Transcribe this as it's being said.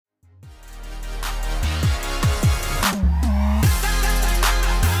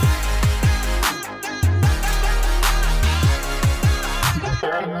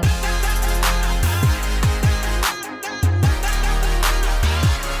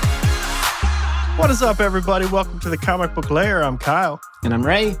What is up, everybody? Welcome to the Comic Book Lair. I'm Kyle. And I'm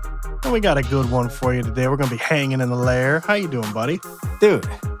Ray. And we got a good one for you today. We're going to be hanging in the lair. How you doing, buddy? Dude,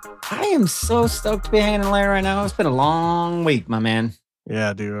 I am so stoked to be hanging in the lair right now. It's been a long week, my man.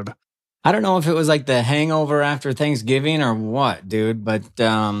 Yeah, dude. I don't know if it was like the hangover after Thanksgiving or what, dude, but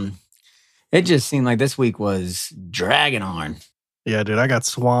it just seemed like this week was dragging on. Yeah, dude, I got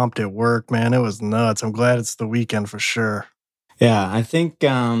swamped at work, man. It was nuts. I'm glad it's the weekend for sure. Yeah, I think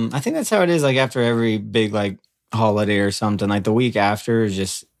that's how it is. Like after every big like holiday or something, like the week after is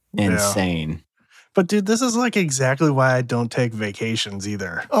just insane. Yeah. But dude, this is like exactly why I don't take vacations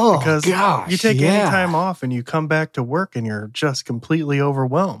either. Oh, because gosh, you take any time off and you come back to work and you're just completely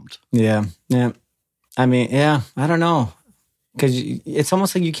overwhelmed. Yeah. I mean, yeah, I don't know. Because it's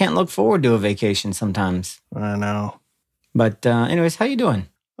almost like you can't look forward to a vacation sometimes. I know. But anyways, how you doing?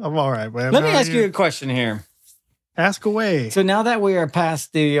 I'm all right, man. Let me ask you a question here. Ask away. So now that we are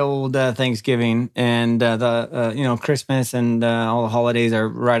past the old Thanksgiving and the Christmas and all the holidays are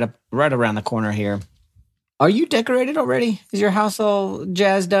right around the corner here, are you decorated already? Is your house all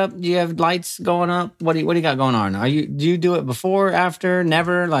jazzed up? Do you have lights going up? What do you got going on? Do you do it before, after,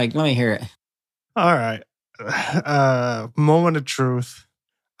 never? Like, let me hear it. All right. Moment of truth.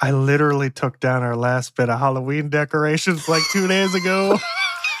 I literally took down our last bit of Halloween decorations like 2 days ago.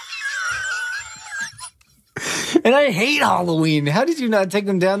 And I hate Halloween. How did you not take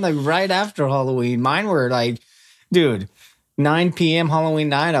them down like right after Halloween? Mine were like, dude, 9 p.m. Halloween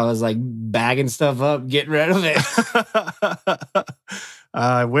night. I was like bagging stuff up, getting rid of it.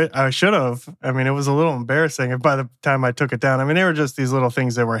 I should have. I mean, it was a little embarrassing by the time I took it down. I mean, they were just these little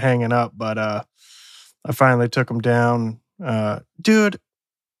things that were hanging up, but I finally took them down. Dude,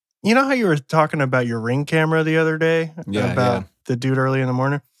 you know how you were talking about your Ring camera the other day? Yeah. The dude early in the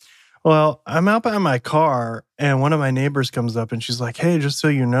morning? Well, I'm out by my car, and one of my neighbors comes up, and she's like, hey, just so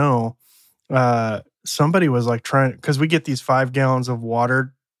you know, somebody was like trying, because we get these 5 gallons of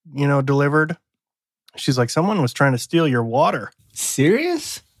water, delivered. She's like, someone was trying to steal your water.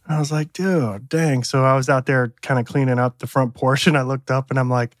 Serious? I was like, dude, dang. So I was out there kind of cleaning up the front porch, and I looked up, and I'm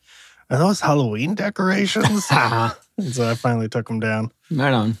like, are those Halloween decorations? And so I finally took them down.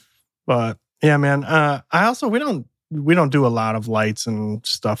 Right on. But yeah, man, we don't do a lot of lights and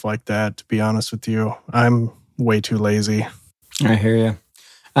stuff like that, to be honest with you. I'm way too lazy. I hear you.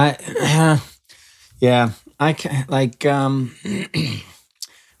 I can, like,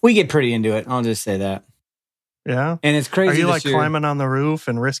 we get pretty into it. I'll just say that. Yeah? And it's crazy. Are you like climbing on the roof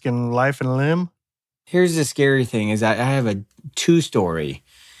and risking life and limb? Here's the scary thing is I have a 2-story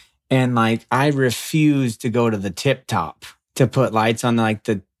and like I refuse to go to the tip top to put lights on like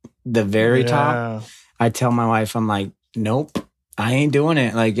the very top. I tell my wife, I'm like, nope, I ain't doing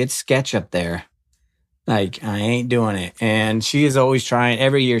it. Like, it's sketch up there. Like, I ain't doing it. And she is always trying.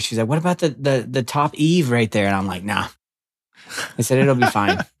 Every year, she's like, what about the top eave right there? And I'm like, nah. I said, it'll be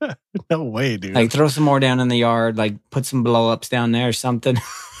fine. No way, dude. Like, throw some more down in the yard. Like, put some blow-ups down there or something.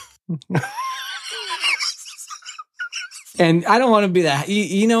 And I don't want to be that.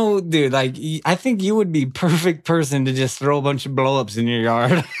 Dude, like, I think you would be perfect person to just throw a bunch of blow-ups in your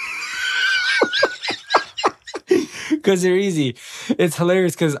yard. Because they're easy. It's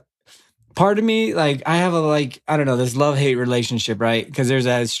hilarious because part of me, like, I have this love-hate relationship, right? Because there's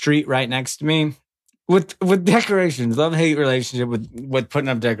a street right next to me with decorations. Love-hate relationship with putting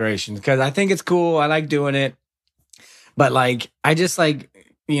up decorations. Because I think it's cool. I like doing it. But, like, I just like,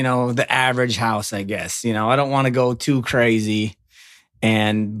 the average house, I guess. I don't want to go too crazy.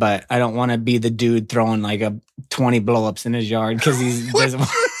 But I don't want to be the dude throwing, like, 20 blow-ups in his yard because he's doesn't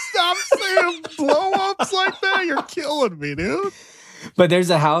Stop saying blow-ups like that. You're killing me, dude. But there's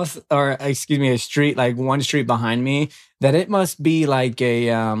a house, a street, like one street behind me, that it must be like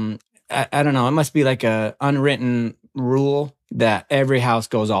a, I don't know, it must be like a unwritten rule that every house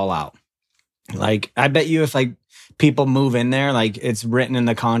goes all out. Like, I bet you if like people move in there, like it's written in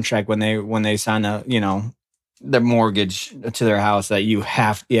the contract when they sign their mortgage to their house that you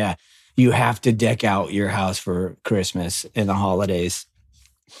have to deck out your house for Christmas and the holidays.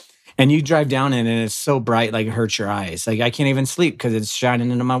 And you drive down it and it's so bright, like it hurts your eyes. Like I can't even sleep because it's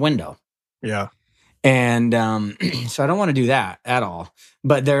shining into my window. Yeah. And so I don't want to do that at all.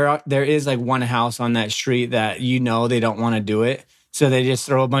 But there is like one house on that street that they don't want to do it. So they just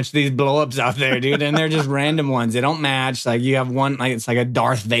throw a bunch of these blow-ups out there, dude. And they're just random ones. They don't match. Like you have one, like it's like a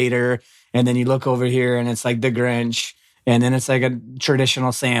Darth Vader. And then you look over here and it's like the Grinch. And then it's like a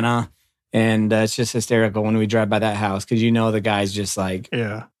traditional Santa. And it's just hysterical when we drive by that house because the guy's just like...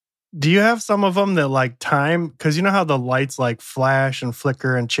 Yeah. Do you have some of them that like time? Because you know how the lights like flash and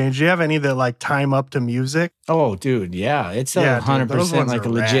flicker and change. Do you have any that like time up to music? Oh, dude, yeah. It's Yeah, dude, those 100% ones like are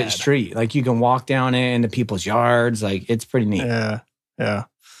a legit rad. street. Like you can walk down it into people's yards. Like it's pretty neat. Yeah.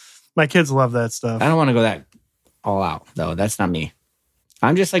 My kids love that stuff. I don't want to go that all out though. That's not me.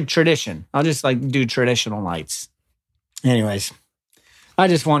 I'm just like tradition. I'll just like do traditional lights. Anyways, I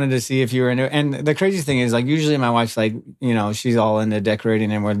just wanted to see if you were into it. And the crazy thing is, like, usually my wife's like, you know, she's all into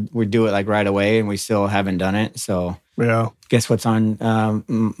decorating and we do it like right away, and we still haven't done it. So, Yeah. guess what's on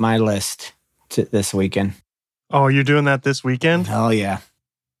my list this weekend? Oh, you're doing that this weekend? Oh, yeah.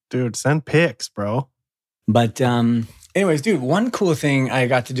 Dude, send pics, bro. But, anyways, dude, one cool thing I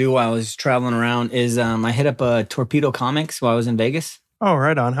got to do while I was traveling around is I hit up a Torpedo Comics while I was in Vegas. Oh,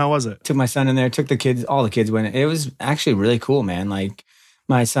 right on. How was it? Took my son in there, took the kids, all the kids went. It was actually really cool, man. Like,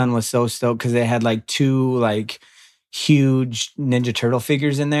 my son was so stoked because they had like 2 like huge Ninja Turtle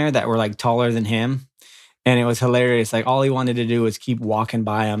figures in there that were like taller than him. And it was hilarious. Like all he wanted to do was keep walking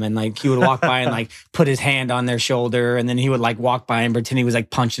by them. And like he would walk by and like put his hand on their shoulder. And then he would like walk by and pretend he was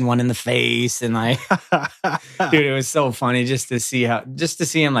like punching one in the face. And like, dude, it was so funny just to see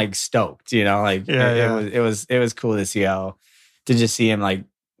him like stoked, you know, like it was cool to see to just see him like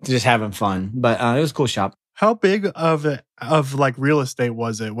just having fun. But it was a cool shop. How big of like real estate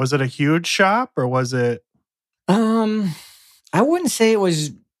was it? Was it a huge shop or was it? I wouldn't say it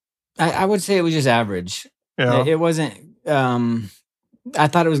was. I would say it was just average. Yeah. It wasn't. I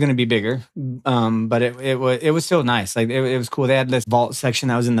thought it was going to be bigger, but it was still nice. Like it was cool. They had this vault section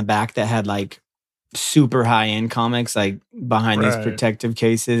that was in the back that had like super high end comics, like behind these protective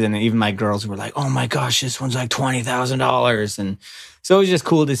cases, and even my girls were like, "Oh my gosh, this one's like $20,000," and so it was just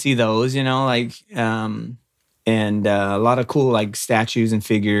cool to see those, you know, like. And a lot of cool like statues and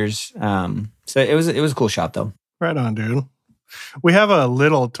figures. So it was a cool shop though. Right on, dude. We have a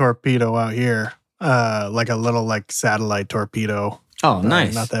little torpedo out here, like a little like satellite torpedo. Oh,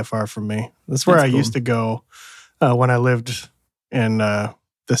 nice. Not that far from me. That's where I used to go when I lived in the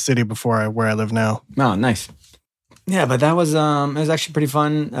city before where I live now. Oh, nice. Yeah, but that was it was actually pretty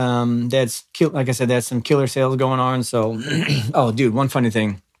fun. They had like I said, they had some killer sales going on. So, oh, dude, one funny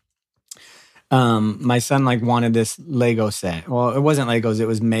thing. My son like wanted this Lego set. Well, it wasn't Legos, it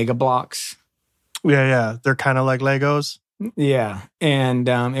was Mega Blocks. Yeah. They're kind of like Legos. Yeah. And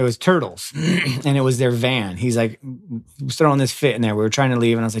it was turtles. And it was their van. He's like, he was throwing this fit in there. We were trying to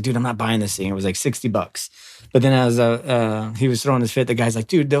leave, and I was like, dude, I'm not buying this thing. It was like $60. But then as he was throwing this fit, the guy's like,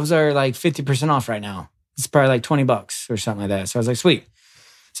 dude, those are like 50% off right now. It's probably like $20 or something like that. So I was like, sweet.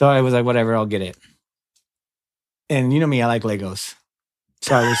 So I was like, whatever, I'll get it. And you know me, I like Legos.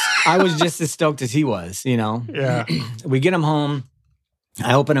 So I was just as stoked as he was, you know? Yeah. We get him home.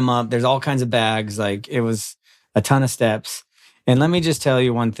 I open him up. There's all kinds of bags. Like it was a ton of steps. And let me just tell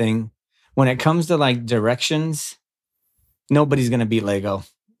you one thing. When it comes to like directions, nobody's going to beat Lego.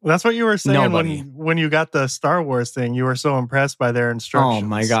 That's what you were saying when you got the Star Wars thing. You were so impressed by their instructions. Oh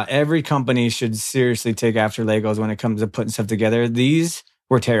my God. Every company should seriously take after Legos when it comes to putting stuff together. These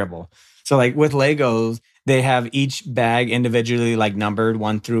were terrible. So like with Legos, they have each bag individually like numbered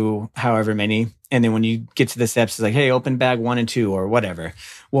 1 through however many. And then when you get to the steps, it's like, hey, open bag 1 and 2 or whatever.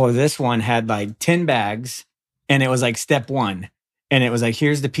 Well, this one had like 10 bags and it was like step 1. And it was like,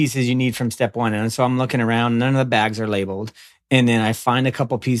 here's the pieces you need from step 1. And so I'm looking around, none of the bags are labeled. And then I find a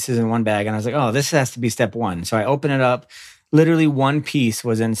couple pieces in one bag and I was like, oh, this has to be step 1. So I open it up. Literally one piece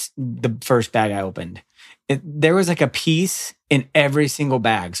was in the first bag I opened. There was like a piece in every single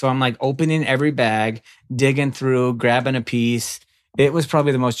bag. So I'm like opening every bag, digging through, grabbing a piece. It was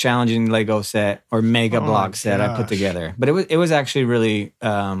probably the most challenging Lego set or Mega Block set I put together. But it was actually really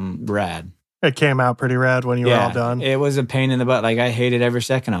rad. It came out pretty rad when you were all done. It was a pain in the butt. Like I hated every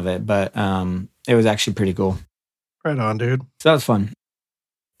second of it, but it was actually pretty cool. Right on, dude. So that was fun.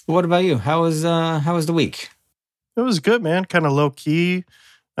 What about you? How was the week? It was good, man. Kind of low key.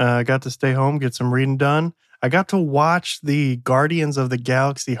 I got to stay home, get some reading done. I got to watch the Guardians of the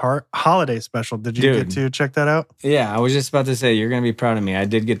Galaxy holiday special. Did you get to check that out? Yeah, I was just about to say, you're going to be proud of me. I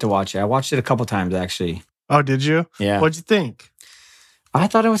did get to watch it. I watched it a couple times, actually. Oh, did you? Yeah. What'd you think? I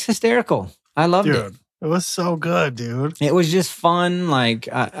thought it was hysterical. I loved it. It was so good, dude. It was just fun. Like,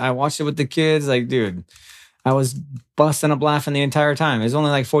 I watched it with the kids. Like, dude, I was busting up laughing the entire time. It was only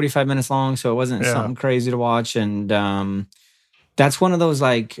like 45 minutes long, so it wasn't something crazy to watch. And that's one of those,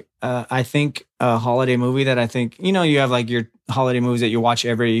 like, I think a holiday movie that I think, you know, you have like your holiday movies that you watch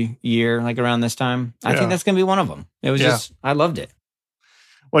every year, like around this time. I think that's going to be one of them. It was just, I loved it.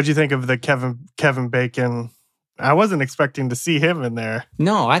 What'd you think of the Kevin Bacon I wasn't expecting to see him in there.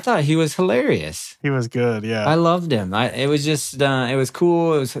 No, I thought he was hilarious. He was good, yeah. I loved him. It was just, it was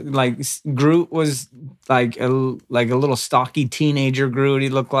cool. It was like Groot was like a little stocky teenager Groot. He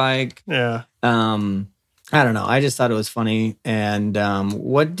looked like. Yeah. I don't know. I just thought it was funny. And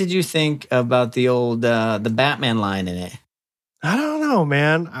what did you think about the old the Batman line in it? I don't know,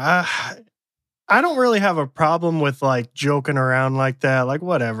 man. I don't really have a problem with like joking around like that. Like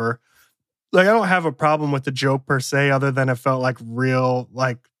whatever. Like, I don't have a problem with the joke per se, other than it felt like real,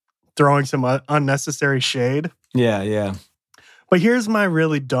 like throwing some unnecessary shade. Yeah. But here's my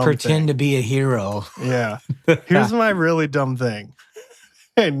really dumb Pretend to be a hero. Yeah. Here's my really dumb thing.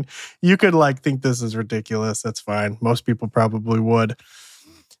 And you could like think this is ridiculous. That's fine. Most people probably would.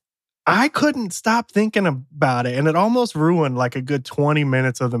 I couldn't stop thinking about it. And it almost ruined like a good 20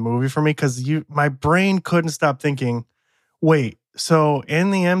 minutes of the movie for me because my brain couldn't stop thinking, wait, so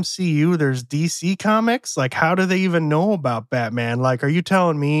in the MCU, there's DC comics? Like, how do they even know about Batman? Like, are you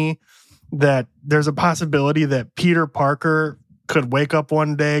telling me that there's a possibility that Peter Parker could wake up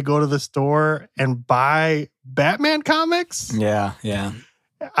one day, go to the store, and buy Batman comics? Yeah.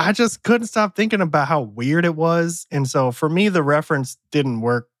 I just couldn't stop thinking about how weird it was. And so for me, the reference didn't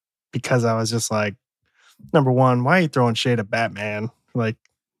work because I was just like, number one, why are you throwing shade at Batman? Like,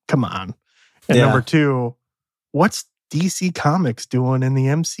 come on. And number two, what's DC Comics doing in the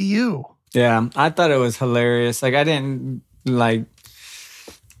MCU? Yeah, I thought it was hilarious. Like, I don't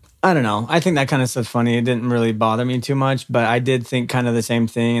know. I think that kind of stuff's funny. It didn't really bother me too much, but I did think kind of the same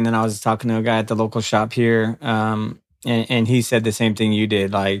thing. And then I was talking to a guy at the local shop here, and he said the same thing you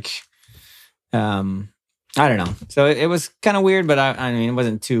did. Like, I don't know. So it was kind of weird, but I mean, it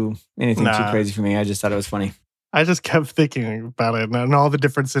wasn't anything too crazy for me. I just thought it was funny. I just kept thinking about it and all the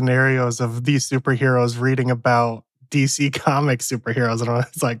different scenarios of these superheroes reading about DC Comics superheroes. And I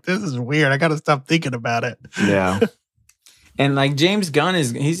was like, this is weird. I got to stop thinking about it. Yeah. And like James Gunn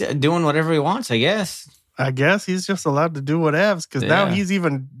he's doing whatever he wants, I guess. I guess he's just allowed to do whatevs because now he's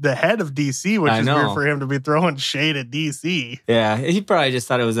even the head of DC, which is weird for him to be throwing shade at DC. Yeah. He probably just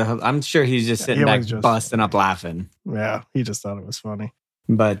thought it was I'm sure he's just sitting back busting up laughing. Yeah. He just thought it was funny.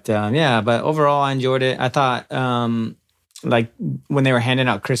 But but overall I enjoyed it. I thought, like when they were handing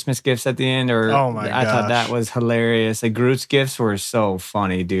out Christmas gifts at the end, I thought that was hilarious. Like Groot's gifts were so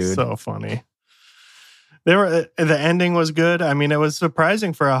funny, dude. So funny. The ending was good. I mean, it was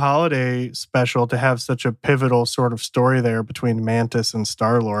surprising for a holiday special to have such a pivotal sort of story there between Mantis and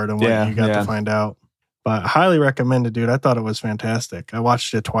Star-Lord and what you got to find out. But highly recommended, dude. I thought it was fantastic. I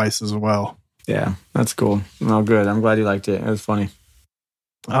watched it twice as well. Yeah, that's cool. Oh, good. I'm glad you liked it. It was funny.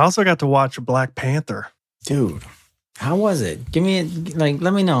 I also got to watch Black Panther. Dude. How was it?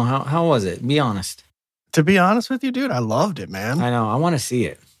 Let me know. How was it? Be honest. To be honest with you, dude, I loved it, man. I know. I want to see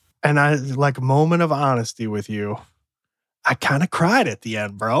it. And I, like, moment of honesty with you, I kind of cried at the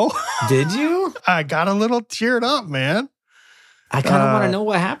end, bro. Did you? I got a little teared up, man. I kind of want to know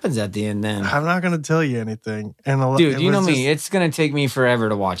what happens at the end then. I'm not going to tell you anything. And dude, you know me. It's going to take me forever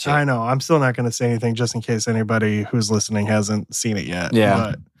to watch it. I know. I'm still not going to say anything just in case anybody who's listening hasn't seen it yet.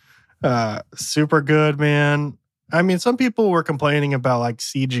 Yeah. But super good, man. I mean, some people were complaining about like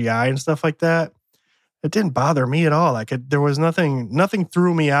CGI and stuff like that. It didn't bother me at all. Like there was nothing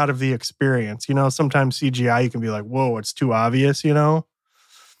threw me out of the experience. You know, sometimes CGI, you can be like, whoa, it's too obvious, you know?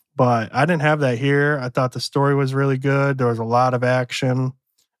 But I didn't have that here. I thought the story was really good. There was a lot of action.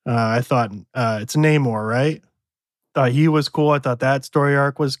 I thought it's Namor, right? Thought he was cool. I thought that story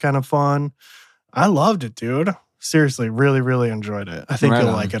arc was kind of fun. I loved it, dude. Seriously, really, really enjoyed it. I think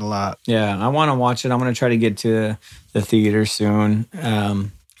you'll like it a lot. Yeah, I want to watch it. I'm going to try to get to the theater soon.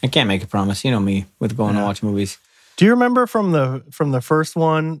 I can't make a promise. You know me with going to watch movies. Do you remember from the first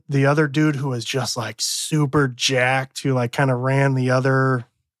one, the other dude who was just like super jacked, who like kind of ran the other,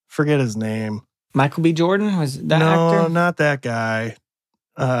 forget his name. Michael B. Jordan? Was that actor? No, not that guy.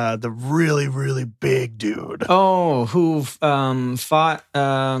 The really, really big dude. Oh, who fought...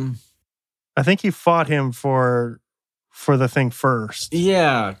 I think he fought him for the thing first.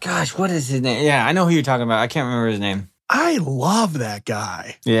 Yeah. Gosh, what is his name? Yeah, I know who you're talking about. I can't remember his name. I love that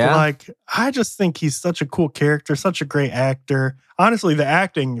guy. Yeah. Like, I just think he's such a cool character, such a great actor. Honestly, the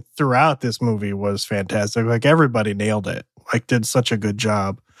acting throughout this movie was fantastic. Like, everybody nailed it. Like, did such a good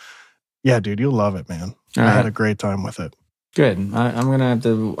job. Yeah, dude, you'll love it, man. I had a great time with it. Good. I'm gonna have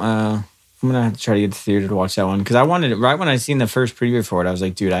to try to get the theater to watch that one because I wanted it right when I seen the first preview for it. I was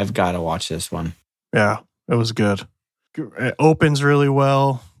like, dude, I've got to watch this one. Yeah, it was good. It opens really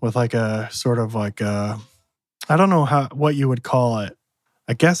well with like a sort of like a, I don't know what you would call it.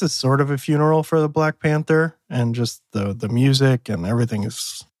 I guess it's sort of a funeral for the Black Panther, and just the music and everything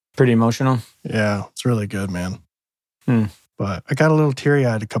is pretty emotional. Yeah, it's really good, man. But I got a little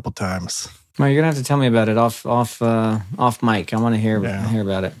teary-eyed a couple times. Well, you're gonna have to tell me about it off mic. I want to hear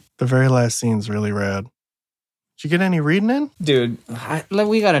about it. The very last scene's really rad. Did you get any reading in? Dude,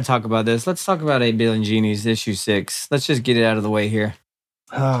 we got to talk about this. Let's talk about 8 Billion Genies, issue 6. Let's just get it out of the way here.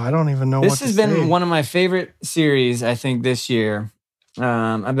 Oh, I don't even know this what to has say. been one of my favorite series, I think, this year.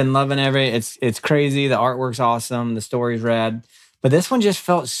 I've been loving it's crazy. The artwork's awesome. The story's rad. But this one just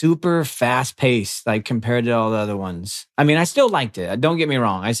felt super fast-paced, like, compared to all the other ones. I mean, I still liked it. Don't get me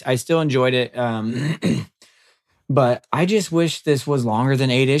wrong. I still enjoyed it. But I just wish this was longer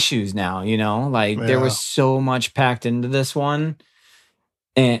than 8 issues now, you know? Like, there was so much packed into this one.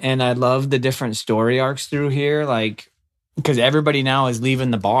 And I love the different story arcs through here, like, because everybody now is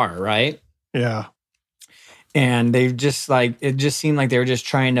leaving the bar, right? Yeah. And they've just, like, it just seemed like they were just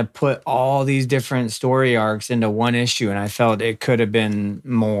trying to put all these different story arcs into one issue. And I felt it could have been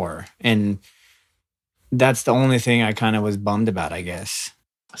more. And that's the only thing I kind of was bummed about, I guess.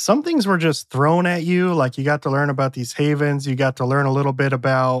 Some things were just thrown at you. Like, you got to learn about these havens. You got to learn a little bit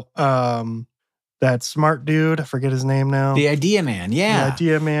about that smart dude. I forget his name now. The Idea Man, yeah. The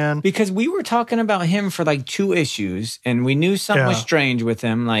Idea Man. Because we were talking about him for like 2 issues, and we knew something was strange with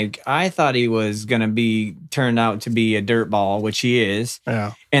him. Like, I thought he was going to be turned out to be a dirtball, which he is.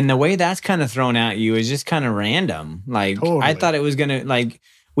 Yeah. And the way that's kind of thrown at you is just kind of random. Like, totally. I thought it was going to, like,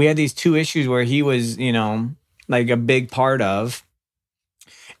 we had these 2 issues where he was, you know, like a big part of.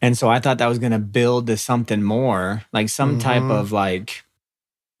 And so I thought that was going to build to something more, like some type of, like,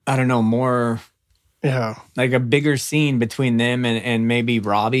 I don't know, more, like a bigger scene between them and maybe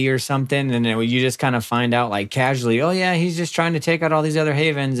Robbie or something. And you just kind of find out, like, casually, oh, yeah, he's just trying to take out all these other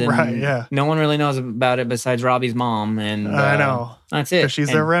havens. And no one really knows about it besides Robbie's mom. And I know. That's it. Because she's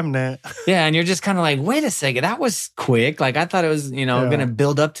a remnant. Yeah, and you're just kind of like, wait a second, that was quick. Like, I thought it was, you know, going to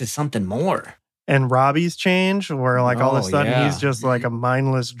build up to something more. And Robbie's change, where, like, all of a sudden he's just like a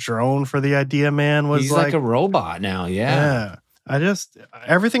mindless drone for the Idea Man. He's like a robot now, yeah.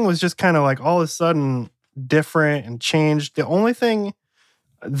 Everything was just kind of like all of a sudden different and changed. The only thing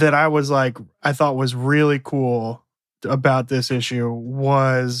that I was like, I thought was really cool about this issue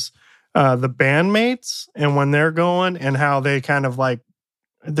was the bandmates and when they're going and how they kind of like,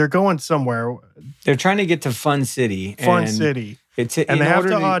 they're going somewhere. They're trying to get to Fun City. And they have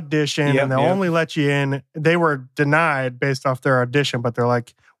to audition, and they'll only let you in. They were denied based off their audition, but they're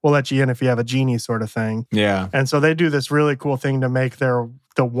like, we'll let you in if you have a genie sort of thing. Yeah. And so they do this really cool thing to make the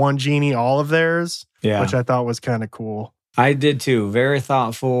one genie all of theirs, which I thought was kind of cool. I did too. Very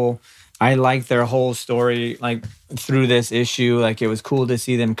thoughtful. I liked their whole story, like, through this issue. Like, it was cool to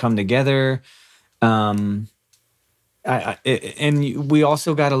see them come together. And we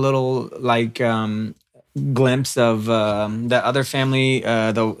also got a little, like, glimpse of the other family,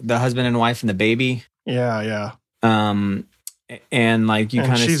 the husband and wife and the baby. Yeah. And like, you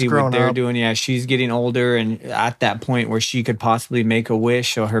kind of see what they're doing. Yeah, she's getting older and at that point where she could possibly make a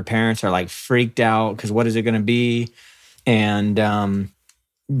wish. So her parents are like freaked out because what is it going to be? And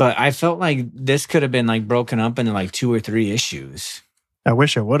but I felt like this could have been like broken up into like 2 or 3 issues. I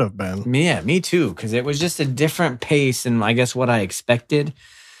wish it would have been. Yeah, me too. Because it was just a different pace and I guess what I expected.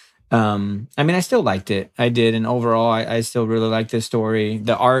 I mean, I still liked it. I did. And overall, I still really like this story.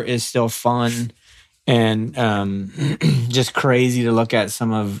 The art is still fun and just crazy to look at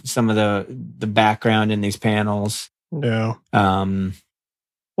some of the background in these panels. Yeah.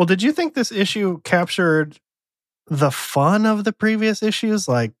 Well, did you think this issue captured the fun of the previous issues?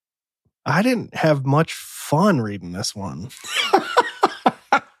 Like, I didn't have much fun reading this one.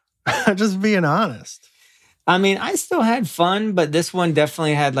 Just being honest. I mean, I still had fun, but this one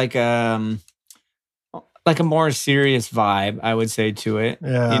definitely had like a more serious vibe, I would say, to it.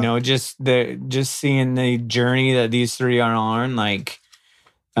 Yeah. You know, just seeing the journey that these 3 are on, like,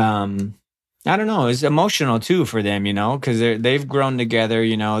 I don't know, it's emotional too for them, you know, because they've grown together,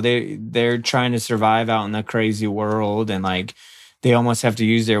 you know, they're trying to survive out in the crazy world, and like they almost have to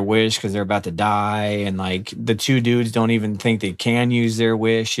use their wish because they're about to die, and like the 2 dudes don't even think they can use their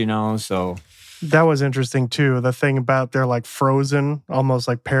wish, you know, so. That was interesting too. The thing about they're like frozen, almost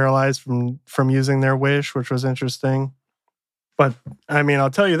like paralyzed from using their wish, which was interesting. But I mean, I'll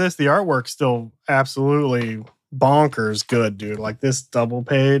tell you this, the artwork's still absolutely bonkers good, dude. Like this double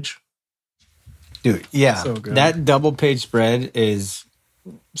page. Dude, yeah. So good. That double page spread is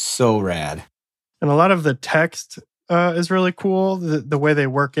so rad. And a lot of the text is really cool. The way they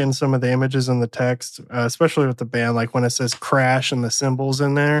work in some of the images in the text, especially with the band, like when it says crash and the symbols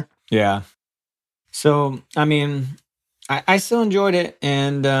in there. Yeah. So, I mean, I still enjoyed it,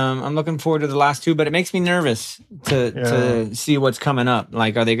 and I'm looking forward to the last 2, but it makes me nervous to see what's coming up.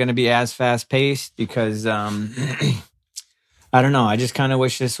 Like, are they going to be as fast-paced? Because I don't know. I just kind of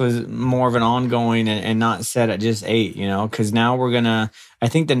wish this was more of an ongoing and not set at just 8, because now I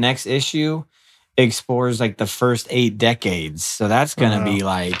think the next issue explores like the first 8 decades. So that's going to be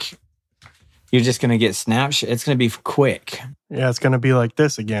like, you're just going to get snapshot. It's going to be quick. Yeah, it's going to be like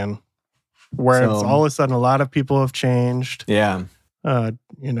this again, where it's all of a sudden a lot of people have changed. Yeah. I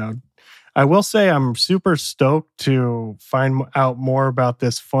will say I'm super stoked to find out more about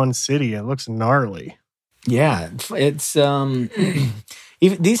this fun city. It looks gnarly. Yeah, it's even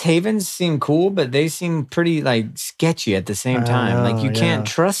these havens seem cool, but they seem pretty like sketchy at the same time. Like you can't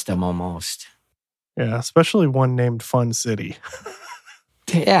trust them almost. Yeah, especially one named Fun City.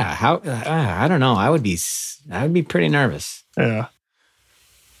 Yeah, I don't know. I would be pretty nervous. Yeah.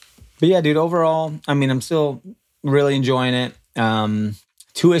 But yeah, dude, overall, I mean, I'm still really enjoying it.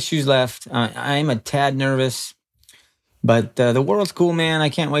 2 issues left. I'm a tad nervous. But the world's cool, man. I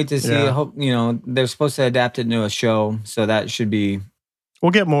can't wait to see. I hope, they're supposed to adapt it into a show. So that should be...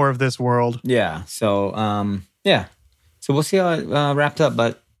 We'll get more of this world. Yeah. So, So we'll see how it wrapped up.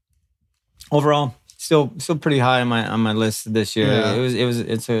 But overall, still pretty high on my list this year. Yeah.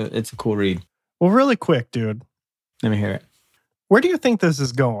 It's a cool read. Well, really quick, dude. Let me hear it. Where do you think this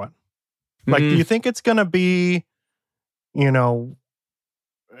is going? Like, do you think it's going to be, because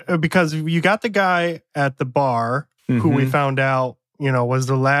you got the guy at the bar... who we found out, was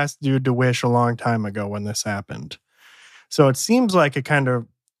the last dude to wish a long time ago when this happened. So it seems like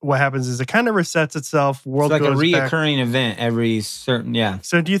what happens is it kind of resets itself. World it's like goes a reoccurring event every certain,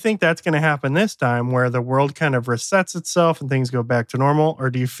 So do you think that's going to happen this time where the world kind of resets itself and things go back to normal? Or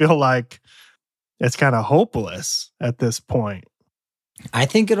do you feel like it's kind of hopeless at this point? I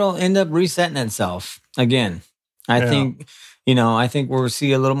think it'll end up resetting itself again. I think we'll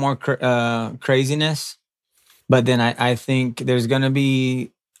see a little more craziness. But then I think there's going to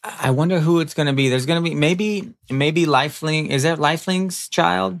be, I wonder who it's going to be. There's going to be maybe Lifeling. Is that Lifeling's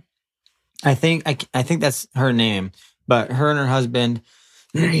child? I think that's her name. But her and her husband,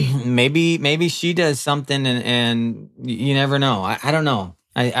 maybe she does something and you never know. I don't know.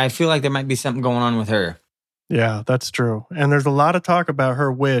 I feel like there might be something going on with her. Yeah, that's true. And there's a lot of talk about her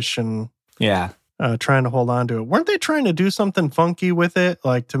wish and trying to hold on to it. Weren't they trying to do something funky with it,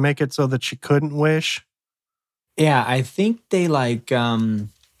 like to make it so that she couldn't wish? Yeah, I think they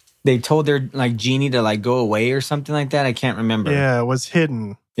they told their genie to go away or something like that. I can't remember. Yeah, it was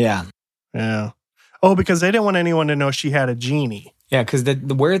hidden. Yeah. Yeah. Oh, because they didn't want anyone to know she had a genie. Yeah, because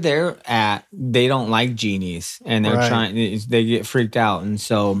where they're at, they don't like genies, and they're they get freaked out, and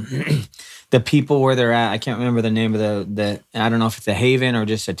so the people where they're at, I can't remember the name of the I don't know if it's a haven or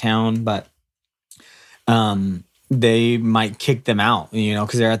just a town, but they might kick them out,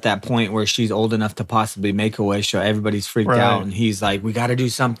 because they're at that point where she's old enough to possibly make a wish. So everybody's freaked out, and he's like, "We got to do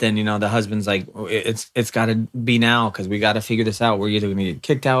something." The husband's like, "It's got to be now because we got to figure this out. We're either going to get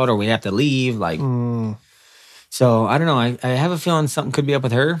kicked out or we have to leave." So I don't know. I have a feeling something could be up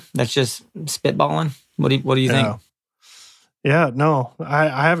with her. That's just spitballing. What do you think? Yeah, no,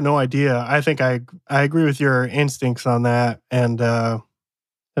 I have no idea. I think I agree with your instincts on that, and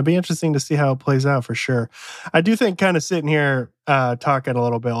it'd be interesting to see how it plays out for sure. I do think kind of sitting here talking a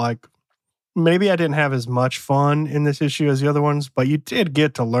little bit like maybe I didn't have as much fun in this issue as the other ones, but you did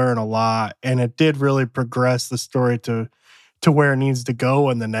get to learn a lot, and it did really progress the story to where it needs to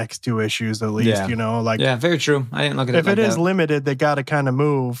go in the next 2 issues at least. Yeah, very true. I didn't look at it. If it is limited, they got to kind of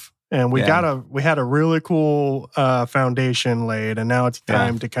move, and we had a really cool foundation laid, and now it's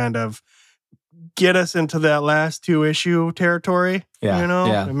time to kind of get us into that last 2 issue territory.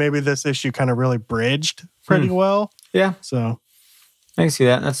 And maybe this issue kind of really bridged pretty well. Yeah. So I can see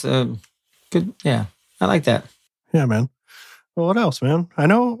that. That's a good. Yeah. I like that. Yeah, man. Well, what else, man? I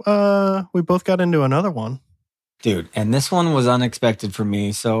know we both got into another one. Dude, and this one was unexpected for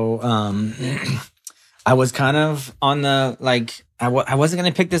me. So I was kind of on the, I wasn't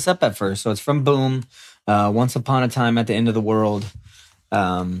going to pick this up at first. So it's from Boom, Once Upon a Time at the End of the World.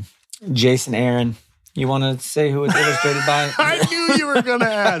 Jason Aaron. You want to say who it's illustrated by? I knew you were going to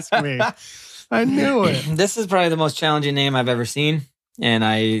ask me. I knew it. This is probably the most challenging name I've ever seen. And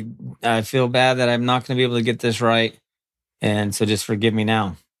I feel bad that I'm not going to be able to get this right. And so just forgive me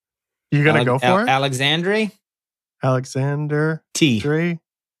now. You going to go for it? Alexander T. Dre?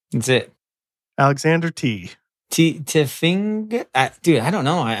 That's it. Alexander T. Tifing? Dude, I don't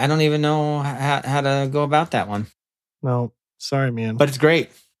know. I don't even know how to go about that one. No, sorry, man. But it's great.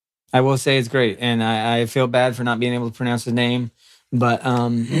 I will say it's great. And I feel bad for not being able to pronounce his name. But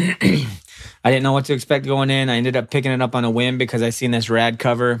I didn't know what to expect going in. I ended up picking it up on a whim because I seen this rad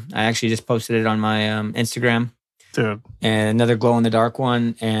cover. I actually just posted it on my Instagram. Dude. And another glow-in-the-dark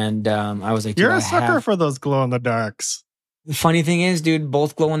one. And I was like... You're a sucker for those glow-in-the-darks. The funny thing is, dude,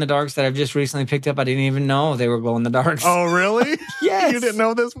 both glow in the darks that I've just recently picked up, I didn't even know they were glow in the darks. Oh, really? Yes. You didn't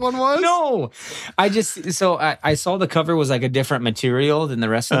know this one was? No. I saw the cover was like a different material than the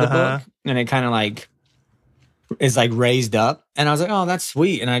rest of the book, and it kind of like is like raised up, and I was like, oh, that's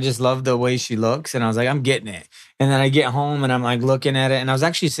sweet, and I just love the way she looks, and I was like, I'm getting it. And then I get home and I'm like looking at it, and I was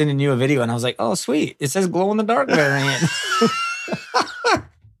actually sending you a video, and I was like, oh, sweet, it says glow in the dark variant.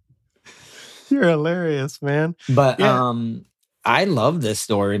 You're hilarious, man. But I love this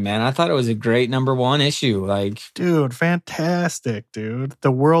story, man. I thought it was a great number 1 issue. Like, dude, fantastic, dude.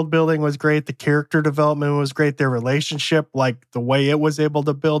 The world building was great. The character development was great. Their relationship, like the way it was able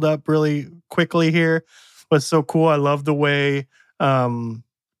to build up really quickly here, was so cool. I love the way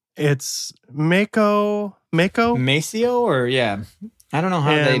it's Maceo, or I don't know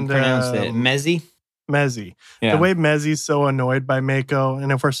how they pronounce it. Mezzi. Yeah. The way Mezzi's so annoyed by Mako,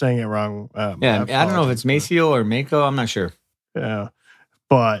 and if we're saying it wrong, I don't know if it's Maceo or Mako. I'm not sure. Yeah,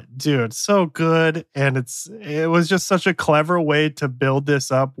 but dude, so good, and it was just such a clever way to build this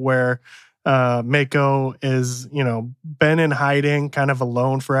up where Mako is, been in hiding, kind of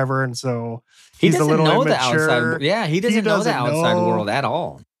alone forever, and so he's a little immature. The outside. Yeah, he doesn't know the outside world at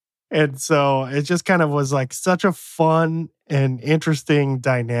all. And so it just kind of was like such a fun and interesting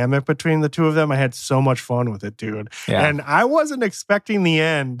dynamic between the two of them. I had so much fun with it, dude. Yeah. And I wasn't expecting the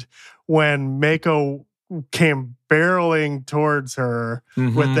end when Mako came barreling towards her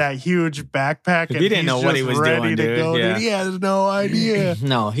with that huge backpack. And he didn't know what he was doing, dude. Dude. He has no idea.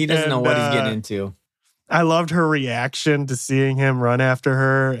 No, he doesn't know what he's getting into. I loved her reaction to seeing him run after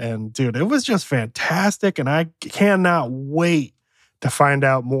her. And dude, it was just fantastic. And I cannot wait to find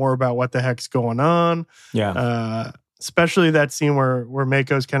out more about what the heck's going on. Yeah. Especially that scene where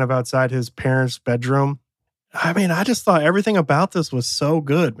Mako's kind of outside his parents' bedroom. I mean, I just thought everything about this was so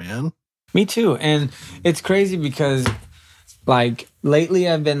good, man. Me too. And it's crazy because like lately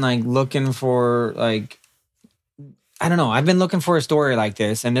I've been like looking for like, I don't know. I've been looking for a story like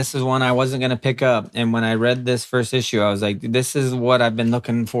this, and this is one I wasn't going to pick up. And when I read this first issue, I was like, this is what I've been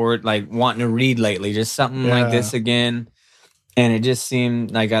looking for, like wanting to read lately, just something like this again. And it just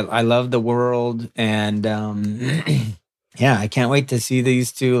seemed like I love the world, and I can't wait to see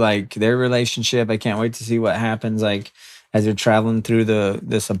these two, like their relationship. I can't wait to see what happens, like as they're traveling through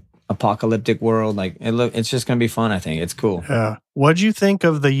this apocalyptic world. Like it's just gonna be fun. I think it's cool. Yeah. What'd you think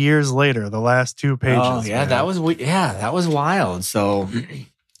of the years later? The last 2 pages. Oh yeah, man? that was wild. So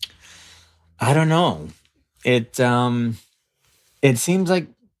I don't know. It seems like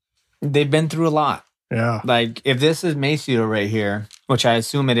they've been through a lot. Yeah. Like, if this is Maceo right here, which I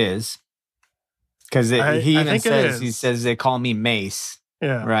assume it is, because he even says they call me Mace.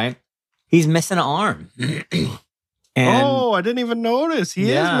 Yeah. Right? He's missing an arm. I didn't even notice.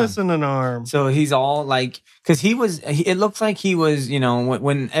 He is missing an arm. So he's all like, because it looks like he was,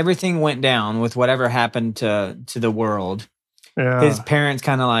 when everything went down with whatever happened to the world, his parents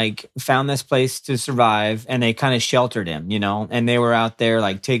kind of like found this place to survive, and they kind of sheltered him, and they were out there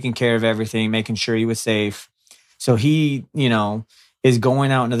like taking care of everything, making sure he was safe. So he, is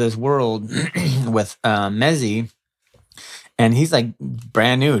going out into this world with Mezzi, and he's like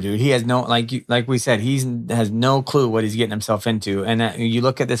brand new, dude. He has no, like we said, has no clue what he's getting himself into. And you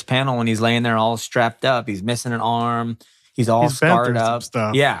look at this panel when he's laying there all strapped up, he's missing an arm, he's scarred up.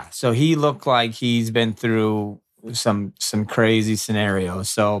 Yeah. So he looked like he's been through some crazy scenarios.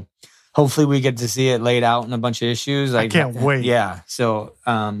 So hopefully we get to see it laid out in a bunch of issues. I can't wait. Yeah. So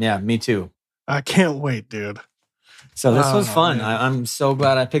me too. I can't wait, dude. So this was fun. I'm so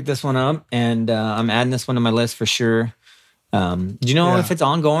glad I picked this one up, and I'm adding this one to my list for sure. Do you know if it's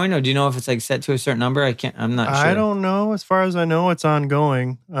ongoing, or do you know if it's like set to a certain number? I'm not sure. I don't know. As far as I know, it's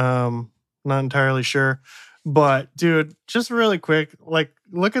ongoing. Not entirely sure. But dude, just really quick, like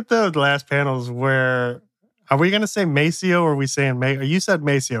look at the last panels where, are we going to say Maceo, or are we saying you said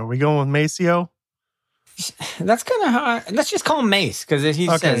Maceo. Are we going with Maceo? That's kind of how let's just call him Mace, because he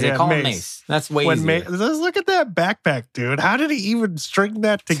says they call him Mace. That's way easier. Let's look at that backpack, dude. How did he even string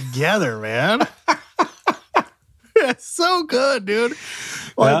that together, man? It's so good, dude.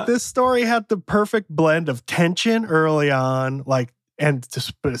 Like this story had the perfect blend of tension early on, and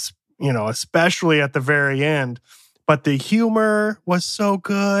especially at the very end. But the humor was so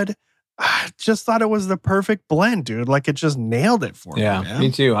good. I just thought it was the perfect blend, dude. Like it just nailed it for me. Yeah, man. Me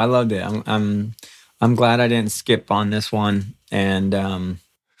too. I loved it. I'm glad I didn't skip on this one. And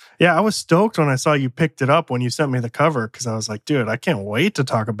I was stoked when I saw you picked it up when you sent me the cover, because I was like, dude, I can't wait to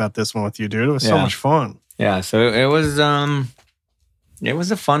talk about this one with you, dude. It was so much fun. Yeah, so it was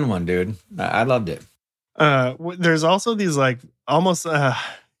a fun one, dude. I loved it. There's also these like almost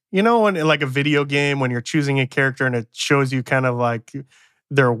You know, when like a video game, when you're choosing a character and it shows you kind of like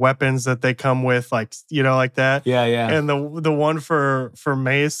their weapons that they come with, like, you know, like that. Yeah, yeah. And the one for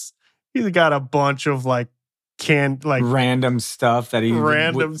Mace, he's got a bunch of like random stuff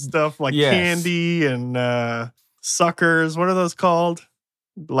that stuff like candy and suckers. What are those called?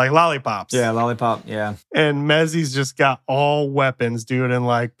 Like lollipops. Yeah, lollipop. Yeah. And Mezzi's just got all weapons, dude, and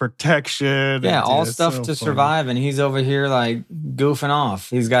like protection. Yeah, and, all dude, stuff so to funny. survive. And he's over here like goofing off.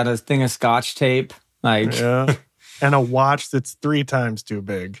 He's got a thing of Scotch tape. Like, yeah. And a watch that's 3 times too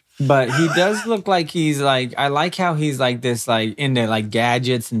big. But he does look like he's like, I like how he's like this, like into like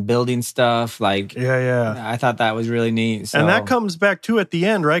gadgets and building stuff. Like, yeah. I thought that was really neat. So. And that comes back too at the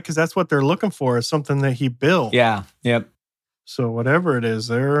end, right? Because that's what they're looking for, is something that he built. Yeah. Yep. So whatever it is,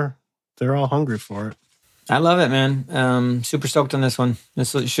 they're all hungry for it. I love it, man. Super stoked on this one.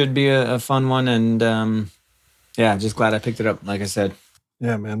 This should be a fun one. And yeah, just glad I picked it up, like I said.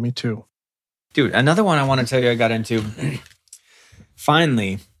 Yeah, man, me too. Dude, another one I want to tell you I got into. I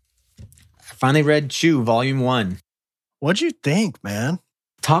finally read Chew Volume 1. What'd you think, man?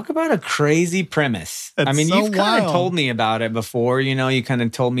 Talk about a crazy premise. It's You've kind of wild. told me about it before. You know, you kind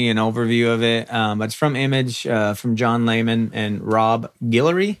of told me an overview of it. But it's from Image, from John Layman and Rob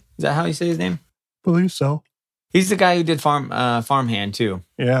Guillory. Is that how you say his name? Believe so. He's the guy who did Farmhand too.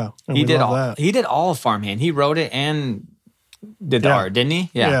 Yeah, and He we did love all. that. He did all of Farmhand. He wrote it and did the Yeah. art, didn't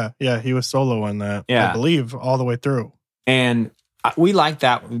he? Yeah. He was solo on that. Yeah. I believe all the way through. And we like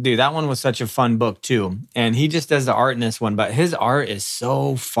that. Dude, that one was such a fun book too. And he just does the art in this one, but his art is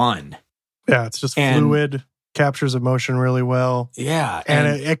so fun. Yeah, it's just fluid, captures emotion really well. Yeah.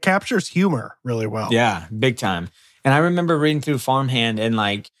 And it captures humor really well. Yeah, big time. And I remember reading through Farmhand and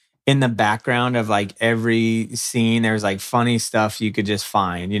like in the background of like every scene, there's like funny stuff you could just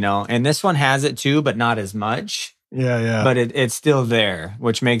find, you know? And this one has it too, but not as much. Yeah. But it's still there,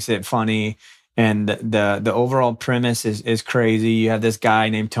 which makes it funny. And the overall premise is crazy. You have this guy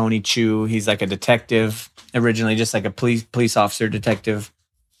named Tony Chu. He's like a detective, originally just like a police officer detective.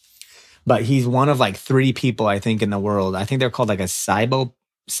 But he's one of like 3 people, I think, in the world. I think they're called like a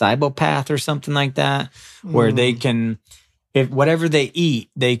cybopath or something like that, where they can, if whatever they eat,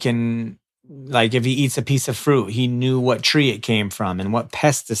 they can, like if he eats a piece of fruit, he knew what tree it came from and what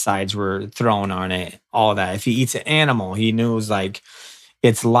pesticides were thrown on it, all that. If he eats an animal, he knows like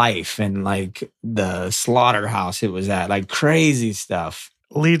its life and like the slaughterhouse it was at, like crazy stuff.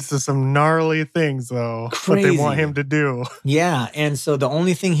 Leads to some gnarly things, though, Crazy. what they want him to do. Yeah. And so the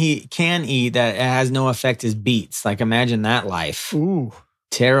only thing he can eat that has no effect is beets. Like imagine that life. Ooh.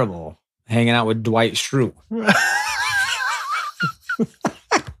 Terrible. Hanging out with Dwight Schrute.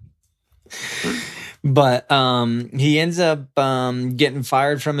 But he ends up getting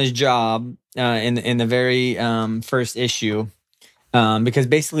fired from his job in the very first issue because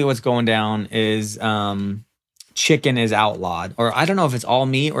basically what's going down is chicken is outlawed, or I don't know if it's all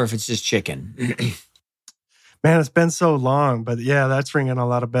meat or if it's just chicken. Man, it's been so long, but yeah, that's ringing a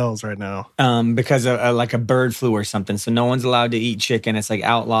lot of bells right now. Because of like a bird flu or something. So no one's allowed to eat chicken. It's like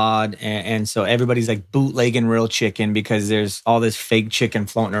outlawed. And so everybody's like bootlegging real chicken because there's all this fake chicken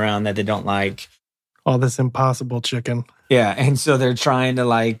floating around that they don't like. All this impossible chicken. Yeah. And so they're trying to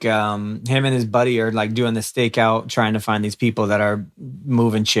like, him and his buddy are like doing the stakeout, trying to find these people that are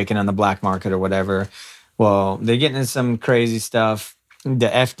moving chicken on the black market or whatever. Well, they're getting into some crazy stuff. The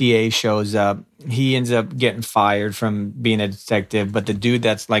FDA shows up. He ends up getting fired from being a detective. But the dude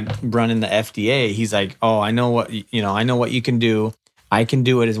that's like running the FDA, he's like, "Oh, I know what you can do. I can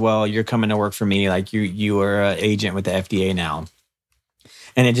do it as well. You're coming to work for me. Like you are an agent with the FDA now."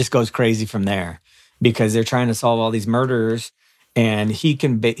 And it just goes crazy from there because they're trying to solve all these murders, and he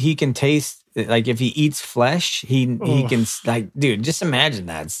can taste. Like if he eats flesh, he can like, dude, just imagine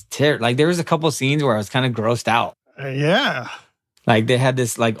that. It's terrible. Like there was a couple of scenes where I was kind of grossed out. Yeah. Like they had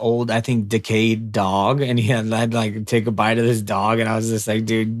this like old, I think decayed dog, and he had like take a bite of this dog, and I was just like,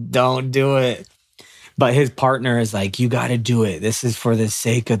 dude, don't do it. But his partner is like, you got to do it. This is for the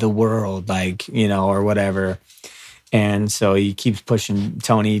sake of the world, like, you know, or whatever. And so he keeps pushing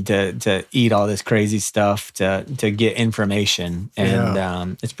Tony to eat all this crazy stuff to get information.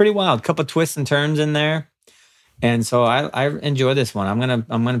 And it's pretty wild. Couple twists and turns in there. And so I enjoy this one. I'm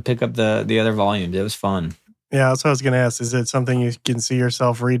gonna pick up the other volumes. It was fun. Yeah, that's what I was gonna ask. Is it something you can see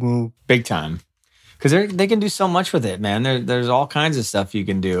yourself reading? Big time. Because they can do so much with it, man. There's all kinds of stuff you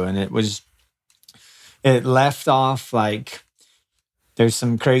can do. And it left off like there's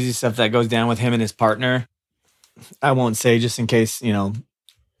some crazy stuff that goes down with him and his partner. I won't say just in case, you know,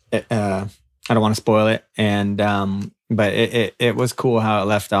 I don't want to spoil it. And but it was cool how it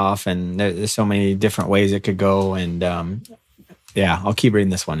left off, and there's so many different ways it could go. And Yeah, I'll keep reading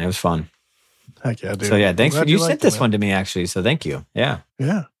this one. It was fun. Heck yeah, dude. So yeah, thanks for you sent this man. one to me actually. So thank you. Yeah.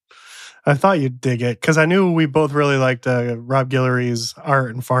 Yeah. I thought you'd dig it because I knew we both really liked Rob Guillory's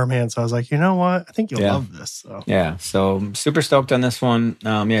art and Farmhand. So I was like, you know what? I think you'll love this. So. Yeah. So I'm super stoked on this one.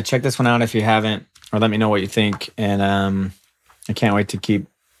 Yeah, check this one out if you haven't, or let me know what you think. And I can't wait to keep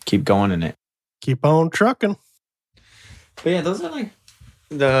going in it. Keep on trucking. But yeah, those are like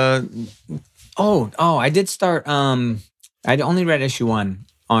the. Oh, I did start. I'd only read issue 1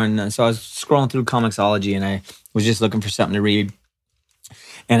 on, so I was scrolling through Comixology and I was just looking for something to read.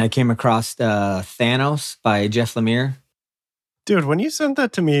 And I came across Thanos by Jeff Lemire. Dude, when you sent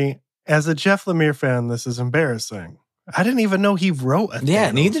that to me, as a Jeff Lemire fan, this is embarrassing. I didn't even know he wrote a Thanos.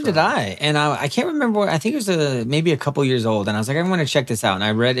 Yeah, neither did I. And I can't remember. I think it was maybe a couple years old. And I was like, I want to check this out. And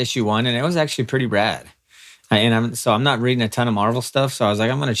I read issue 1 and it was actually pretty rad. So I'm not reading a ton of Marvel stuff. So I was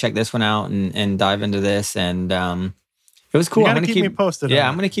like, I'm going to check this one out and dive into this. And it was cool. You gotta keep me posted. Yeah,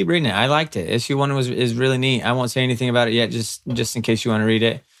 I'm going to keep reading it. I liked it. Issue 1 is really neat. I won't say anything about it yet, just in case you want to read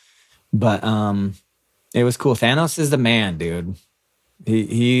it. But it was cool. Thanos is the man, dude.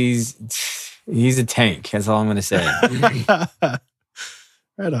 He's a tank. That's all I'm going to say.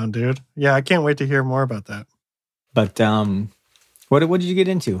 Right on, dude. Yeah, I can't wait to hear more about that. But what did you get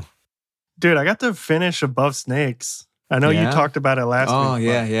into? Dude, I got to finish Above Snakes. I know you talked about it last week. Oh,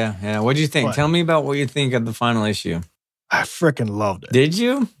 yeah. What did you think? Tell me about what you think of the final issue. I freaking loved it. Did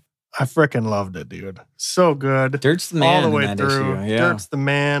you? I freaking loved it, dude. So good. Dirt's the man all the way in that through. Issue. Yeah. Dirt's the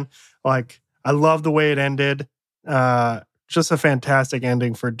man. Like, I love the way it ended. Just a fantastic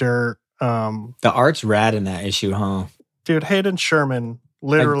ending for Dirt. The art's rad in that issue, huh? Dude, Hayden Sherman,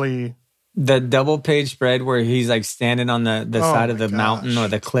 literally. The double page spread where he's like standing on the side of the mountain or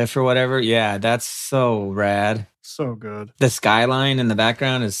the cliff or whatever. Yeah, that's so rad. So good. The skyline in the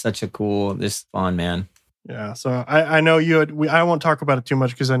background is such a cool, just fun, man. Yeah, so I know you had, I won't talk about it too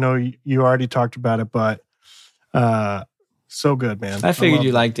much because I know you already talked about it, but so good, man. I figured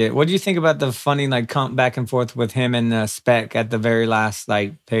you liked it. What do you think about the funny like comp back and forth with him and Spec at the very last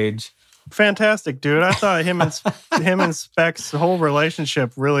like page? Fantastic, dude. I thought him and Spec's whole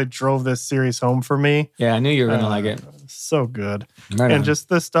relationship really drove this series home for me. Yeah, I knew you were going to like it. So good. Right and just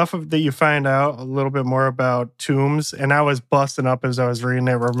the stuff that you find out a little bit more about Toombs, and I was busting up as I was reading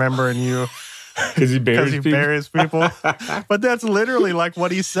it, remembering you. Because he buries people. But that's literally like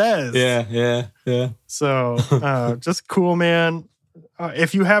what he says. Yeah. So just cool, man.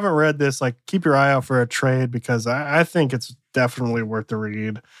 If you haven't read this, like keep your eye out for a trade because I think it's definitely worth the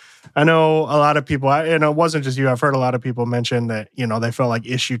read. I know a lot of people, and it wasn't just you, I've heard a lot of people mention that, they felt like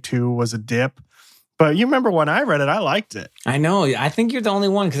issue 2 was a dip. But you remember when I read it, I liked it. I know. I think you're the only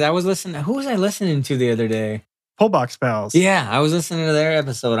one because I was listening. Who was I listening to the other day? Pullbox Pals. Yeah, I was listening to their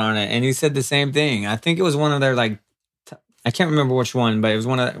episode on it, and he said the same thing. I think it was one of their I can't remember which one, but it was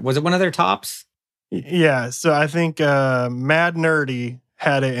was it one of their tops? Yeah, so I think Mad Nerdy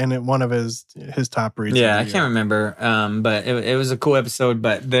had it in one of his top reads. Yeah, I can't remember, but it was a cool episode.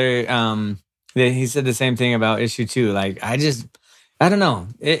 But he said the same thing about issue 2. Like I don't know.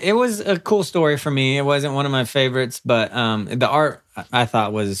 It was a cool story for me. It wasn't one of my favorites, but the art I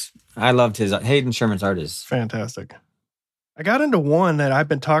thought I loved Hayden Sherman's art is fantastic. I got into one that I've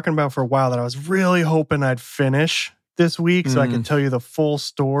been talking about for a while that I was really hoping I'd finish this week so I could tell you the full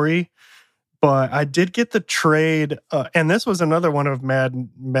story. But I did get the trade, and this was another one of Mad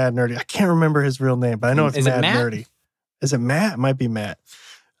Nerdy. I can't remember his real name, but I know it's Mad Nerdy. Is it Matt? It might be Matt.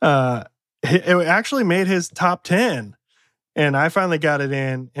 It actually made his top 10, and I finally got it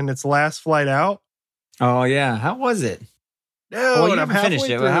in its last flight out. Oh, yeah. How was it? Well, you haven't finished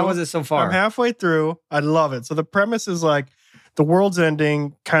it. How was it so far? I'm halfway through. I love it. So the premise is like the world's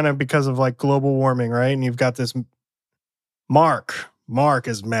ending kind of because of like global warming, right? And you've got this Mark. Mark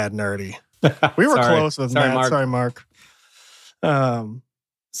is Mad Nerdy. We were close with Matt. Mark. Sorry, Mark.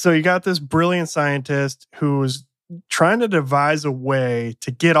 So you got this brilliant scientist who's trying to devise a way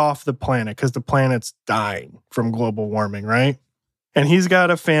to get off the planet because the planet's dying from global warming, right? And he's got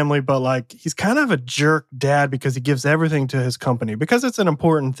a family, but like he's kind of a jerk dad because he gives everything to his company because it's an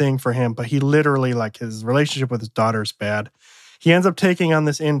important thing for him. But he literally, like his relationship with his daughter's bad. He ends up taking on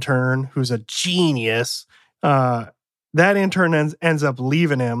this intern who's a genius. That intern ends up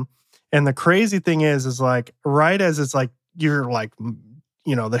leaving him. And the crazy thing is like right as it's like you're like,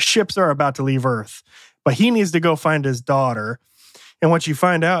 the ships are about to leave Earth, but he needs to go find his daughter. And what you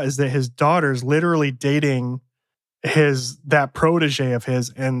find out is that his daughter's literally dating that protege of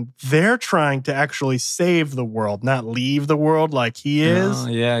his, and they're trying to actually save the world, not leave the world like he is. Oh,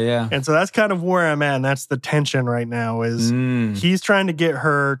 yeah. And so that's kind of where I'm at. And that's the tension right now is he's trying to get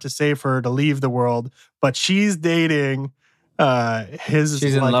her to save her to leave the world, but she's dating his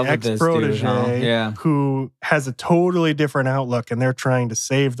She's in like love with this dude, ex-protege huh? Yeah. who has a totally different outlook, and they're trying to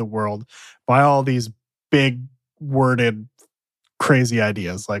save the world by all these big worded crazy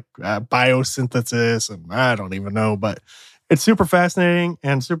ideas like biosynthesis, and I don't even know, but it's super fascinating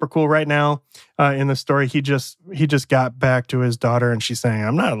and super cool. Right now in the story, he just got back to his daughter, and she's saying,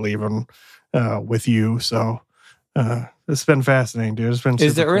 I'm not leaving with you. So it's been fascinating, dude. It's been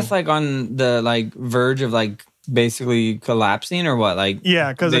Is the super Earth cool. like on the like verge of like basically collapsing or what? Like,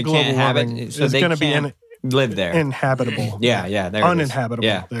 Yeah, because they of global can't have warming, it, so it's they going to be can't live there. Inhabitable. Yeah, there it is. Uninhabitable.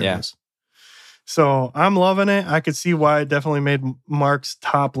 Yeah, There yeah. it is. So I'm loving it. I could see why it definitely made Mark's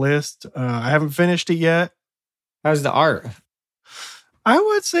top list. I haven't finished it yet. How's the art? I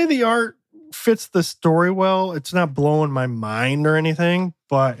would say the art fits the story well. It's not blowing my mind or anything,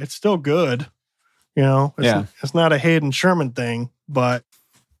 but it's still good. You know, it's not a Hayden Sherman thing, but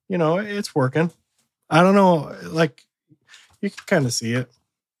you know, it's working. I don't know, like you can kind of see it.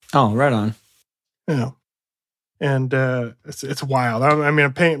 Oh, right on. Yeah. And it's wild. I mean,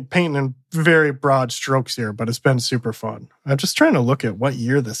 I'm painting in very broad strokes here, but it's been super fun. I'm just trying to look at what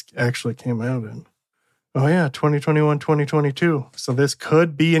year this actually came out in. Oh, yeah, 2021, 2022. So this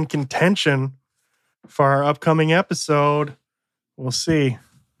could be in contention for our upcoming episode. We'll see.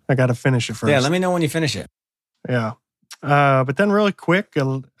 I got to finish it first. Yeah, let me know when you finish it. Yeah. But then really quick,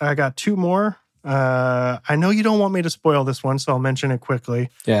 I got two more. I know you don't want me to spoil this one, so I'll mention it quickly.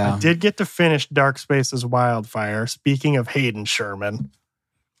 Yeah. I did get to finish Dark Spaces Wildfire. Speaking of Hayden Sherman.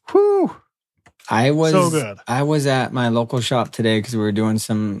 Whew. So good. I was at my local shop today because we were doing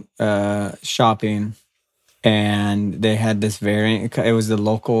some shopping, and they had this variant. It was the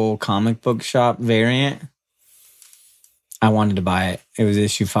local comic book shop variant. I wanted to buy it. It was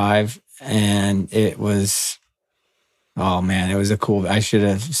issue 5, and it was... Oh man, it was I should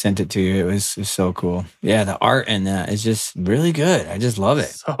have sent it to you. It was so cool. Yeah, the art in that is just really good. I just love it.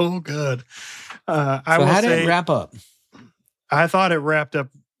 So good. How did it wrap up? I thought it wrapped up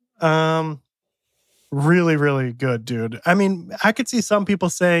really, really good, dude. I mean, I could see some people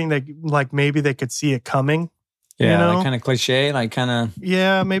saying that like maybe they could see it coming. Yeah, you know? like kind of cliche, like kind of...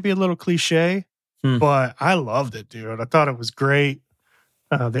 Yeah, maybe a little cliche. But I loved it, dude. I thought it was great.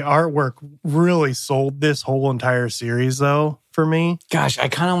 The artwork really sold this whole entire series, though, for me. Gosh, I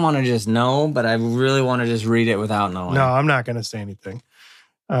kind of want to just know, but I really want to just read it without knowing. No, I'm not going to say anything.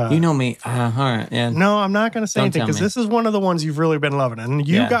 You know me. All right, yeah. No, I'm not going to say anything because this is one of the ones you've really been loving. And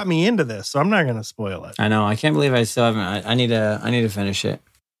you got me into this, so I'm not going to spoil it. I know. I can't believe I still haven't. I need to finish it.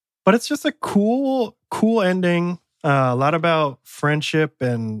 But it's just a cool ending. A lot about friendship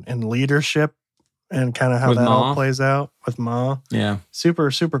and leadership. And kind of how that all plays out with Ma. Yeah.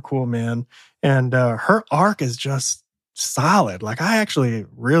 Super, super cool, man. And her arc is just solid. Like, I actually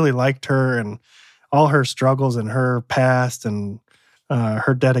really liked her and all her struggles and her past and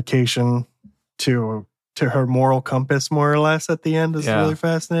her dedication to her moral compass, more or less, at the end is really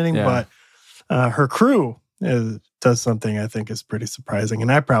fascinating. Yeah. But her crew does something I think is pretty surprising.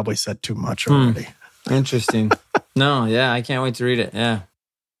 And I probably said too much already. Interesting. No, yeah, I can't wait to read it. Yeah.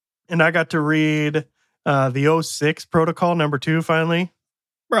 And I got to read the 06 Protocol #2 finally.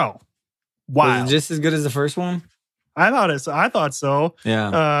 Bro, wow. Was it just as good as the first one? I thought so.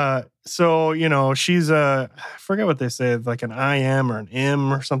 Yeah. So, you know, she's I forget what they say, like an IM or an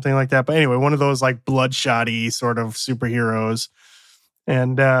M or something like that. But anyway, one of those like bloodshot-y sort of superheroes.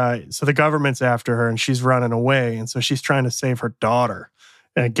 And so the government's after her and she's running away. And so she's trying to save her daughter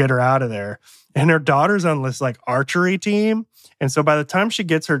and get her out of there. And her daughter's on this like archery team. And so by the time she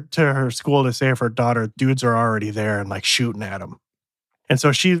gets her to her school to save her daughter, dudes are already there and like shooting at them. And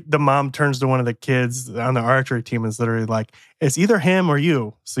so the mom turns to one of the kids on the archery team and is literally like, it's either him or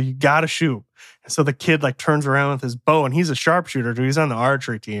you. So you got to shoot. And so the kid like turns around with his bow and he's a sharpshooter, dude. He's on the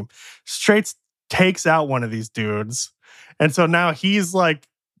archery team. Straight takes out one of these dudes. And so now he's like,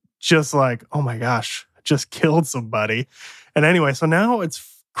 just like, oh my gosh, I just killed somebody. And anyway, so now it's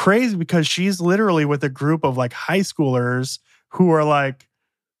crazy because she's literally with a group of like high schoolers who are like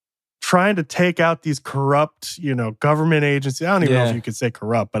trying to take out these corrupt, you know, government agencies. I don't even know if you could say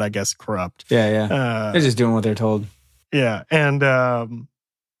corrupt, but I guess corrupt. Yeah. They're just doing what they're told. Yeah. And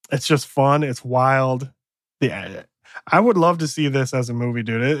it's just fun. It's wild. I would love to see this as a movie,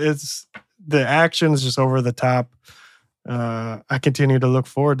 dude. It's the action's just over the top. I continue to look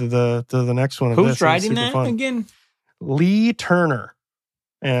forward to the next one. Who's writing that again? Lee Turner.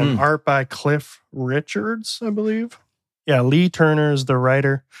 And art by Cliff Richards, I believe. Yeah, Lee Turner is the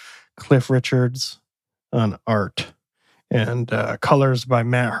writer. Cliff Richards on art. And colors by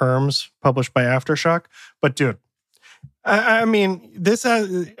Matt Herms, published by Aftershock. But dude, I mean,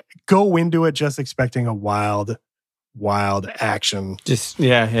 go into it just expecting a wild wild action, Just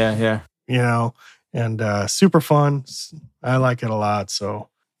yeah. you know, and super fun. I like it a lot. So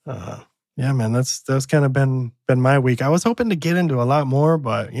yeah, man, that's kind of been my week. I was hoping to get into a lot more,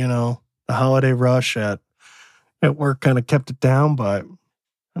 but you know, the holiday rush at work kind of kept it down. But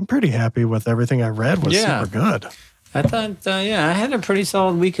I'm pretty happy with everything I read. Was super good. I thought, I had a pretty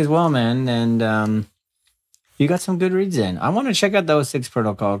solid week as well, man. And you got some good reads in. I want to check out the 06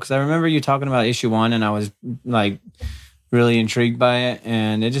 Protocol because I remember you talking about issue 1, and I was like really intrigued by it,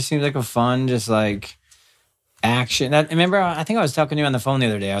 and it just seems like a fun, just like action. Remember, I think I was talking to you on the phone the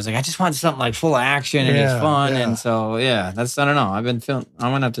other day. I was like, I just want something like full of action and just fun, and so that's, I don't know. I've been feeling.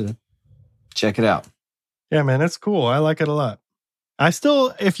 I'm gonna have to check it out. Yeah, man, it's cool. I like it a lot.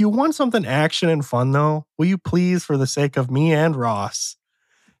 If you want something action and fun, though, will you please, for the sake of me and Ross,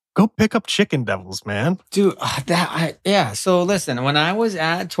 go pick up Chicken Devils, man? Dude, So listen, when I was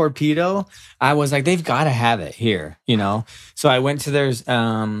at Torpedo, I was like, they've got to have it here, you know? So I went to their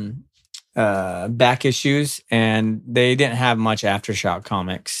back issues, and they didn't have much Aftershock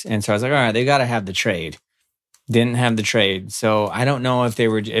comics. And so I was like, all right, they got to have the trade. Didn't have the trade. So I don't know if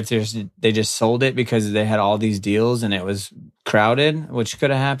they just sold it because they had all these deals and it was crowded, which could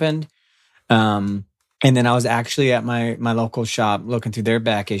have happened. And then I was actually at my local shop looking through their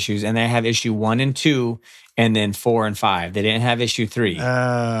back issues, and they have issue 1 and 2, and then 4 and 5. They didn't have issue 3.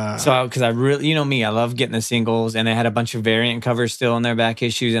 So because I really, you know me, I love getting the singles, and they had a bunch of variant covers still in their back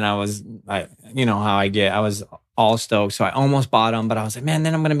issues, and I was, you know how I get, I was all stoked. So I almost bought them, but I was like, man,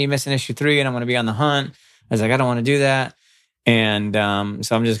 then I'm going to be missing issue 3, and I'm going to be on the hunt. I was like, I don't want to do that. And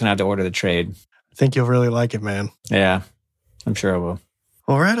so I'm just going to have to order the trade. I think you'll really like it, man. Yeah, I'm sure I will.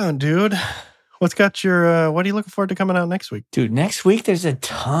 Well, right on, dude. What's got your, what are you looking forward to coming out next week? Dude, next week there's a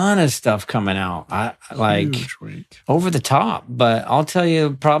ton of stuff coming out. Huge week. Over the top. But I'll tell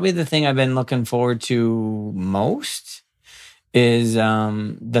you, probably the thing I've been looking forward to most is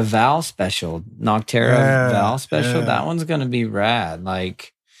the Val special, Noctera Val special. Yeah. That one's going to be rad.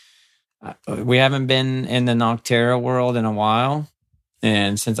 Like, we haven't been in the Noctera world in a while,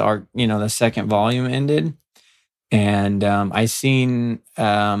 and since our, the second volume ended, and I seen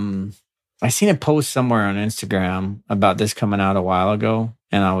a post somewhere on Instagram about this coming out a while ago,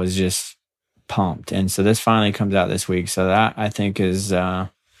 and I was just pumped. And so this finally comes out this week. So that, I think, is one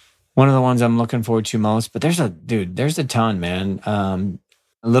of the ones I'm looking forward to most. But there's a ton, man.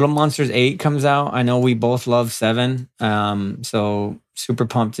 Little Monsters 8 comes out. I know we both love 7. So super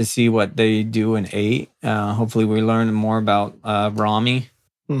pumped to see what they do in 8. Hopefully we learn more about Rami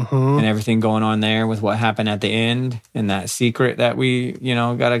and everything going on there with what happened at the end and that secret that we,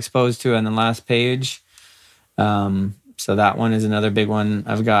 got exposed to on the last page. So that one is another big one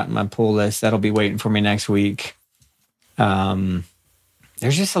I've got in my pull list. That'll be waiting for me next week. There's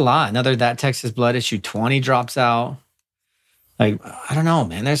just a lot. Another That Texas Blood issue 20 drops out. Like, I don't know,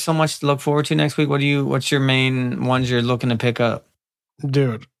 man. There's so much to look forward to next week. What's your main ones you're looking to pick up?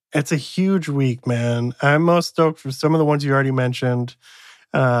 Dude, it's a huge week, man. I'm most stoked for some of the ones you already mentioned.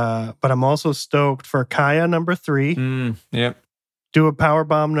 But I'm also stoked for Kaya number 3. Yep. Do a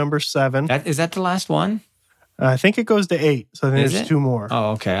Powerbomb number 7. Is that the last one? I think it goes to 8. So I think there's 2 more.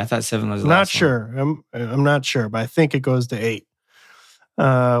 Oh, okay. I thought 7 was the last last one. Not sure. I'm not sure, but I think it goes to 8.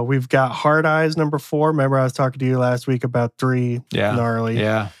 We've got Hard Eyes number 4. Remember I was talking to you last week about 3. Gnarly.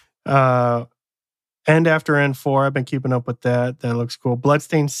 Yeah. End After End 4. I've been keeping up with that. That looks cool.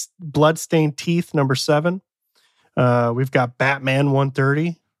 Bloodstained Teeth number 7. We've got Batman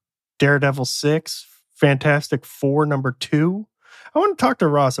 130. Daredevil 6. Fantastic 4 number 2. I want to talk to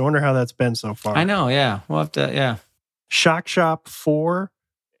Ross. I wonder how that's been so far. I know, yeah. We'll have to, yeah. Shock Shop 4.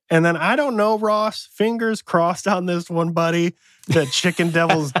 And then I don't know, Ross. Fingers crossed on this one, buddy. That Chicken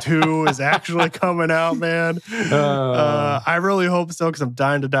Devils 2 is actually coming out, man. I really hope so because I'm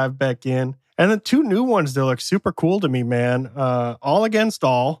dying to dive back in. And then 2 new ones that look super cool to me, man. All Against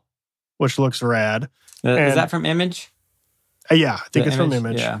All, which looks rad. Is that from Image? Yeah, I think it's from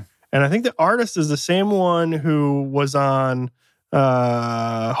Image. Yeah. And I think the artist is the same one who was on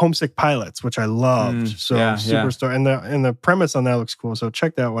Homesick Pilots, which I loved. Superstar. And the premise on that looks cool. So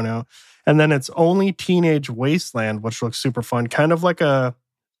check that one out. And then it's Only Teenage Wasteland, which looks super fun. Kind of like a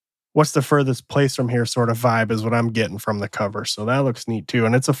what's the furthest place from here sort of vibe is what I'm getting from the cover. So that looks neat too.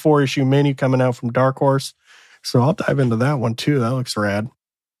 And it's a 4-issue mini coming out from Dark Horse. So I'll dive into that one too. That looks rad.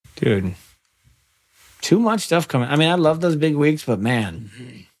 Dude. Too much stuff coming. I mean, I love those big weeks, but man,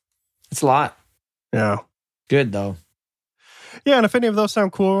 it's a lot. Yeah. Good though. Yeah, and if any of those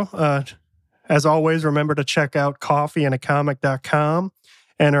sound cool, as always, remember to check out coffeeandacomic.com.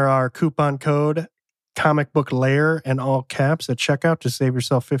 Enter our coupon code Comic Book Lair in all caps at checkout to save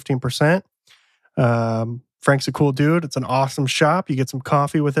yourself 15%. Frank's a cool dude. It's an awesome shop. You get some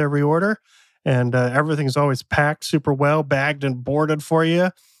coffee with every order, and everything's always packed super well, bagged and boarded for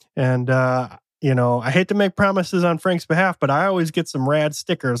you. And, I hate to make promises on Frank's behalf, but I always get some rad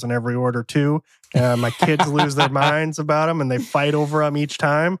stickers on every order too. My kids lose their minds about them and they fight over them each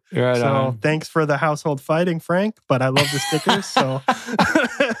time. Right so on. Thanks for the household fighting, Frank, but I love the stickers. So,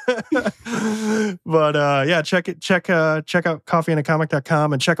 but check out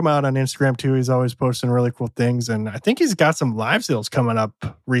coffeeandacomic.com and check him out on Instagram too. He's always posting really cool things. And I think he's got some live sales coming up.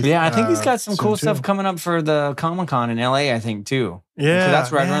 Yeah, I think he's got some cool too. stuff coming up for the Comic-Con in LA, I think too. Yeah. So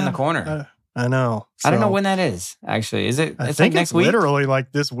that's right around the corner. I know. I don't know when that is, actually. Is it? I It's think like next it's week? literally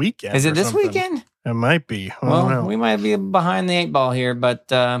like this weekend. Is it or this something. weekend? It might be. I don't Well, know. we might be behind the 8 ball here, but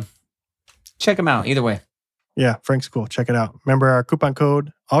check him out either way. Yeah, Frank's cool. Check it out. Remember our coupon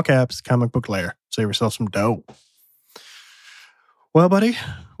code, all caps, Comic Book Lair. Save yourself some dough. Well, buddy,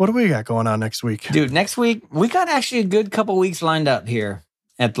 what do we got going on next week? Dude, next week, we got actually a good couple weeks lined up here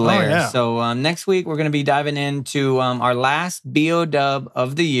at the Lair. yeah. So next week, we're going to be diving into our last BO dub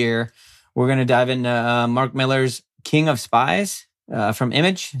of the year. We're going to dive into Mark Miller's King of Spies from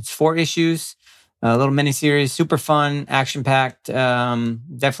Image. It's 4 issues, a little miniseries, super fun, action-packed.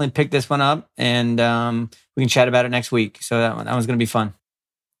 Definitely pick this one up, and we can chat about it next week. So that one's going to be fun.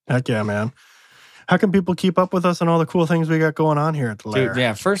 Heck yeah, man. How can people keep up with us on all the cool things we got going on here at the Lair? Dude,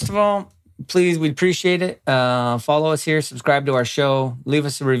 yeah, first of all, please, we'd appreciate it. Follow us here, subscribe to our show, leave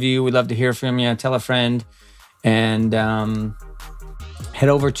us a review. We'd love to hear from you. Tell a friend, and head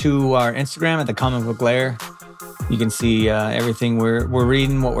over to our Instagram at the Comic Book Lair. You can see everything we're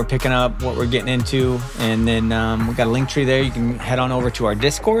reading, what we're picking up, what we're getting into, and then we got a link tree there. You can head on over to our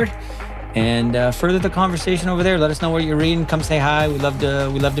Discord and further the conversation over there. Let us know what you're reading. Come say hi. We'd love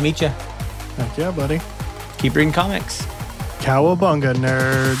to meet you. Heck yeah, buddy. Keep reading comics. Cowabunga,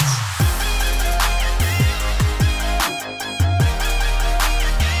 nerds.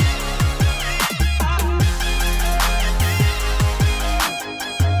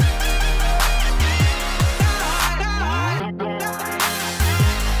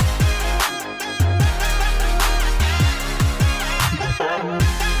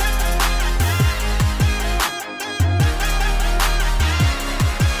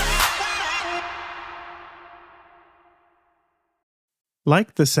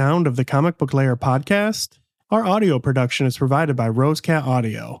 Like the sound of the Comic Book Lair podcast? Our audio production is provided by Rosecat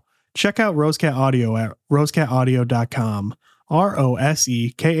Audio. Check out Rosecat Audio at rosecataudio.com.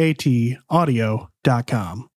 ROSEKAT audio.com.